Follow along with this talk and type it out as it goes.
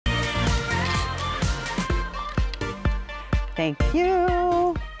Thank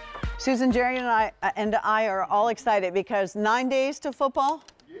you. Susan, Jerry, and I are all excited because 9 days to football.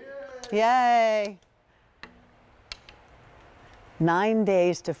 Yay. 9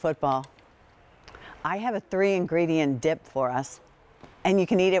 days to football. I have a 3-ingredient dip for us, and you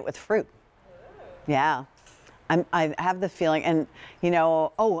can eat it with fruit. Yeah. I have the feeling, and you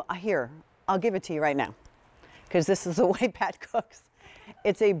know, oh, here, I'll give it to you right now, because this is the way Pat cooks.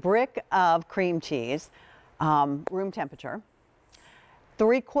 It's a brick of cream cheese, room temperature,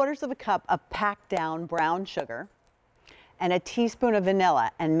 3/4 of a cup of packed down brown sugar, and a teaspoon of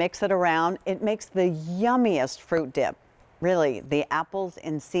vanilla, and mix it around. It makes the yummiest fruit dip. Really, the apples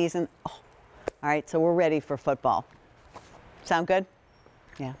in season. Oh. All right, so we're ready for football. Sound good?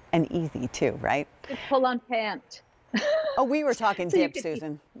 Yeah, and easy too, right? Pull on pants. Oh, we were talking so dip,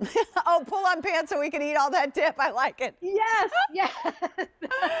 Susan. Oh, pull on pants so we can eat all that dip. I like it. Yes, yes.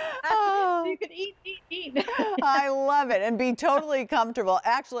 Oh. You can eat. I love it, and be totally comfortable.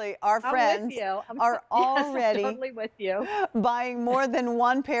 Actually, our friends are already totally with you. Buying more than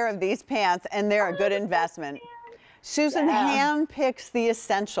one pair of these pants, and they're a good investment. Susan handpicks the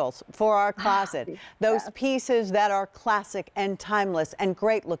essentials for our closet. Those pieces that are classic and timeless and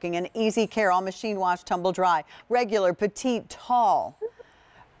great looking and easy care, all machine wash, tumble dry, regular, petite, tall.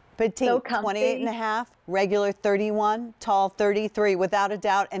 Petite, so 28.5, regular 31, tall 33, without a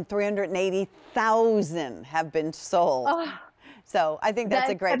doubt, and 380,000 have been sold. Oh, so I think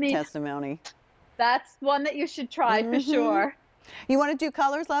that's a great testimony. That's one that you should try for sure. You want to do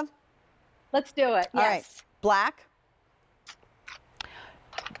colors, love? Let's do it. All right, black.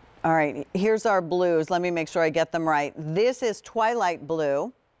 All right, here's our blues. Let me make sure I get them right. This is twilight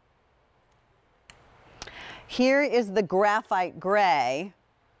blue. Here is the graphite gray.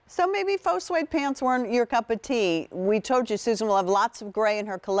 So maybe faux suede pants weren't your cup of tea. We told you Susan will have lots of gray in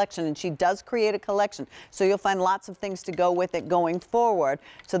her collection, and she does create a collection. So you'll find lots of things to go with it going forward.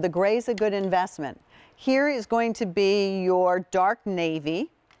 So the gray is a good investment. Here is going to be your dark navy.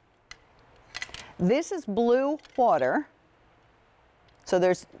 This is blue water. So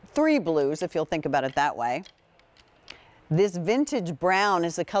there's 3 blues, if you'll think about it that way. This vintage brown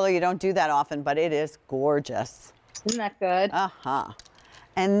is a color you don't do that often, but it is gorgeous. Isn't that good? Uh-huh.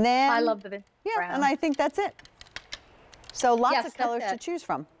 And then... I love the vintage brown. And I think that's it. So lots of colors to choose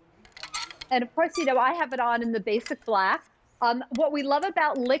from. And of course, you know, I have it on in the basic black. What we love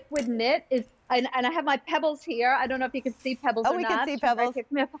about liquid knit is, and I have my pebbles here. I don't know if you can see pebbles or not. Oh, we can see pebbles.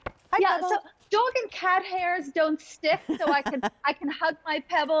 Hi, Pebbles. So dog and cat hairs don't stick, so I can hug my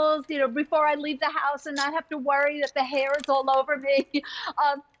pebbles, you know, before I leave the house and not have to worry that the hair is all over me.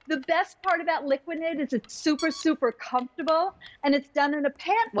 The best part about liquid knit is it's super, super comfortable, and it's done in a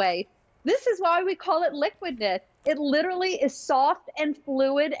pant way. This is why we call it liquid knit. It literally is soft and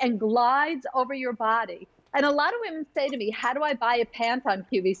fluid and glides over your body. And a lot of women say to me, how do I buy a pant on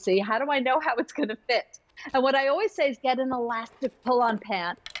QVC? How do I know how it's going to fit? And what I always say is get an elastic pull-on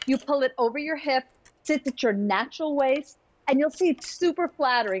pant. You pull it over your hip, sits at your natural waist, and you'll see it's super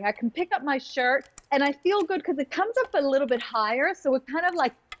flattering. I can pick up my shirt, and I feel good because it comes up a little bit higher, so it kind of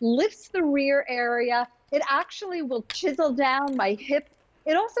like lifts the rear area. It actually will chisel down my hip.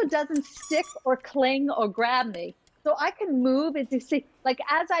 It also doesn't stick or cling or grab me. So I can move, as you see, like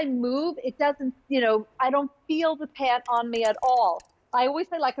as I move, it doesn't, you know, I don't feel the pant on me at all. I always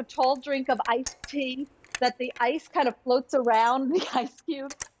say like a tall drink of iced tea, that the ice kind of floats around the ice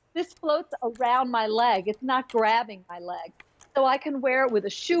cube. This floats around my leg. It's not grabbing my leg. So I can wear it with a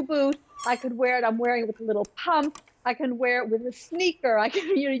shoe boot. I could wear it, I'm wearing it with a little pump. I can wear it with a sneaker. I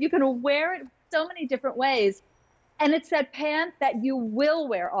can, you know, you can wear it so many different ways. And it's that pant that you will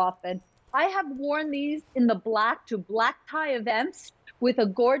wear often. I have worn these in the black to black tie events with a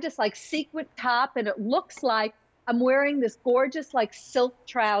gorgeous like sequin top, and it looks like I'm wearing this gorgeous like silk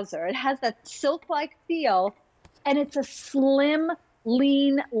trouser. It has that silk-like feel, and it's a slim,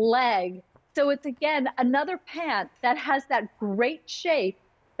 lean leg. So it's, again, another pant that has that great shape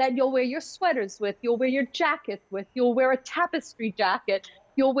that you'll wear your sweaters with, you'll wear your jackets with, you'll wear a tapestry jacket,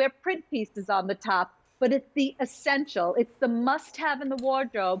 you'll wear print pieces on the top, but it's the essential. It's the must-have in the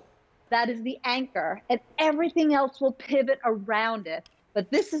wardrobe. That is the anchor, and everything else will pivot around it. But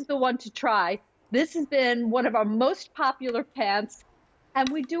this is the one to try. This has been one of our most popular pants, and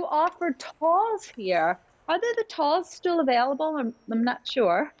we do offer talls here. Are there the talls still available? I'm not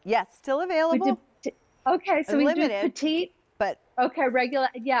sure. Yes, still available. Okay, so limited, we do petite. But okay, regular.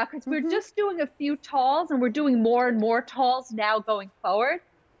 Yeah, because we're just doing a few talls, and we're doing more and more talls now going forward.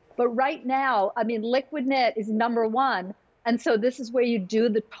 But right now, I mean, liquid knit is #1. And so this is where you do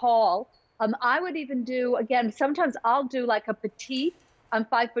the tall. I would even do, again, sometimes I'll do like a petite. I'm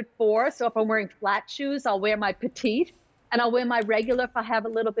 5'4", so if I'm wearing flat shoes, I'll wear my petite. and I'll wear my regular if I have a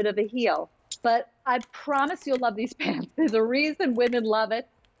little bit of a heel. But I promise you'll love these pants. There's a reason women love it.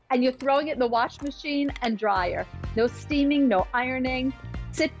 And you're throwing it in the wash machine and dryer. No steaming, no ironing.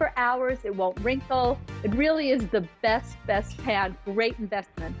 Sit for hours, it won't wrinkle. It really is the best pant. Great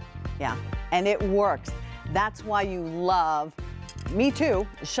investment. Yeah, and it works. That's why you love, me too,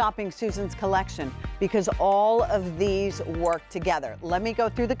 shopping Susan's collection, because all of these work together. Let me go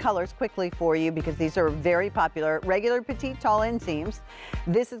through the colors quickly for you because these are very popular. Regular, petite, tall inseams.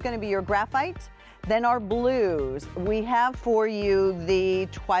 This is going to be your graphite. Then our blues. We have for you the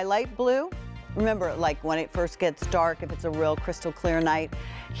twilight blue. Remember, like when it first gets dark, if it's a real crystal clear night.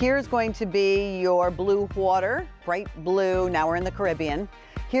 Here's going to be your blue water, bright blue. Now we're in the Caribbean.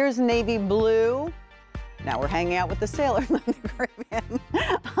 Here's navy blue. Now we're hanging out with the sailors in the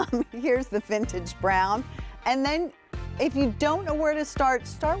Caribbean. Here's the vintage brown. And then if you don't know where to start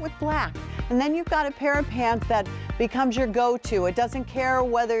with black. And then you've got a pair of pants that becomes your go-to. It doesn't care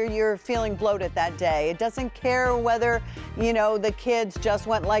whether you're feeling bloated that day. It doesn't care whether, you know, the kids just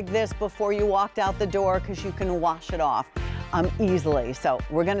went like this before you walked out the door, because you can wash it off easily. So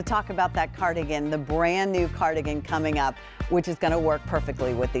we're going to talk about that cardigan, the brand new cardigan coming up, which is going to work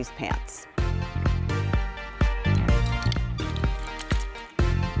perfectly with these pants.